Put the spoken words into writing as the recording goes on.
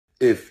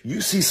if you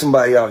see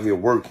somebody out here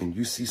working,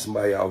 you see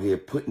somebody out here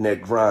putting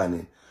that grind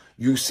in,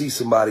 you see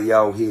somebody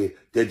out here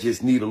that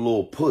just need a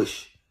little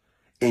push,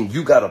 and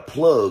you got a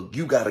plug,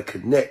 you got to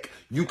connect,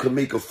 you can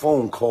make a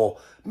phone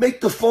call, make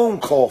the phone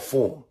call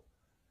for them.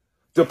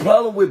 The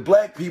problem with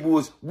black people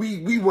is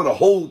we want to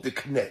hold the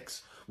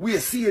connects. We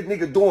see a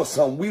nigga doing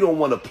something, we don't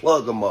want to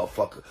plug a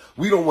motherfucker.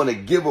 We don't want to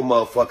give a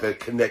motherfucker a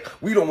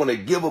connect. We don't want to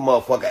give a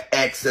motherfucker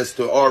access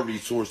to our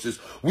resources.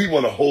 We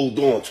want to hold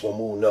on to them.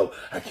 Oh, no,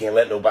 I can't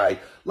let nobody.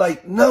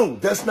 Like, no,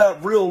 that's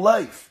not real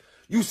life.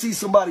 You see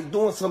somebody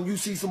doing something, you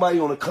see somebody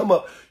on the come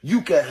up,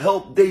 you can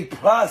help they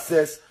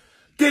process,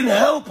 then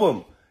help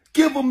them.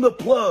 Give them the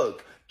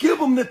plug. Give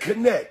them the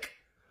connect.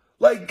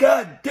 Like,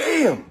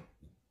 goddamn.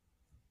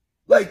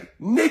 Like,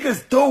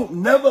 niggas don't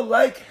never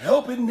like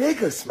helping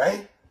niggas,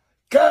 man.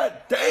 God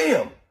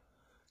damn.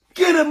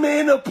 Get a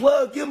man a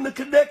plug, give him the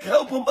connect,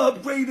 help him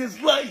upgrade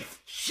his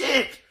life.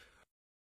 Shit.